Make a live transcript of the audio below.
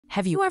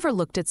Have you ever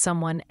looked at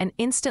someone and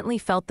instantly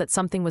felt that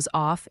something was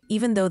off,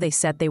 even though they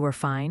said they were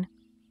fine?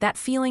 That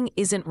feeling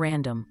isn't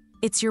random.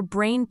 It's your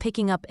brain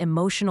picking up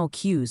emotional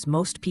cues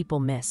most people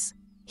miss.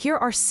 Here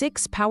are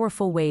 6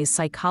 powerful ways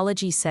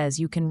psychology says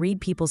you can read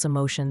people's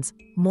emotions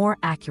more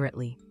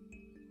accurately.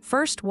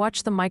 First,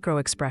 watch the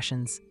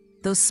micro-expressions.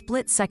 Those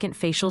split-second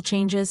facial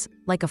changes,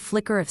 like a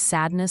flicker of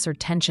sadness or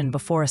tension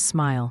before a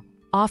smile,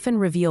 often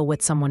reveal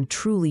what someone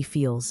truly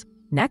feels.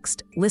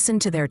 Next, listen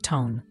to their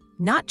tone,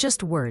 not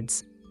just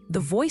words. The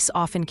voice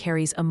often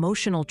carries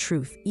emotional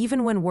truth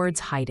even when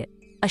words hide it.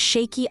 A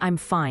shaky "I'm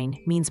fine"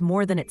 means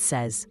more than it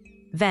says.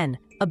 Then,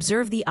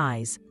 observe the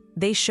eyes.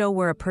 They show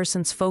where a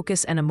person's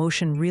focus and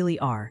emotion really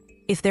are.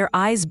 If their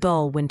eyes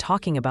dull when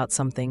talking about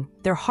something,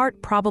 their heart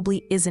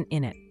probably isn't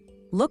in it.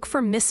 Look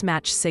for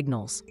mismatched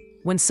signals.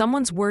 When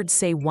someone's words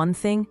say one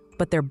thing,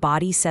 but their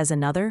body says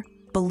another,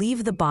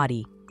 believe the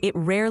body. It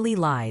rarely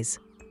lies.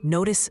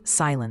 Notice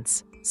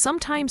silence.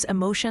 Sometimes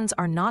emotions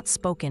are not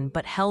spoken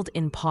but held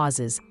in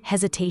pauses,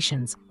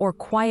 hesitations, or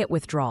quiet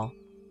withdrawal.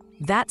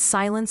 That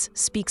silence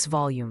speaks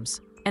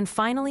volumes. And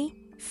finally,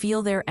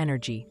 feel their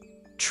energy.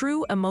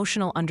 True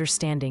emotional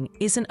understanding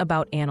isn't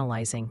about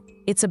analyzing.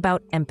 It's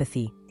about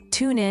empathy.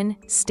 Tune in,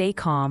 stay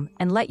calm,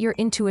 and let your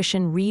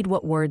intuition read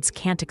what words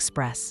can't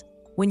express.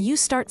 When you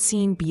start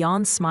seeing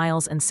beyond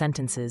smiles and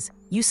sentences,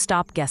 you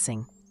stop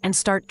guessing and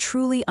start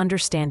truly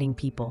understanding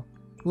people.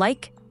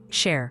 Like,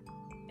 share,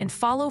 and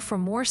follow for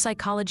more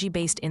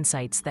psychology-based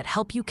insights that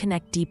help you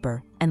connect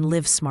deeper and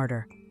live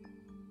smarter.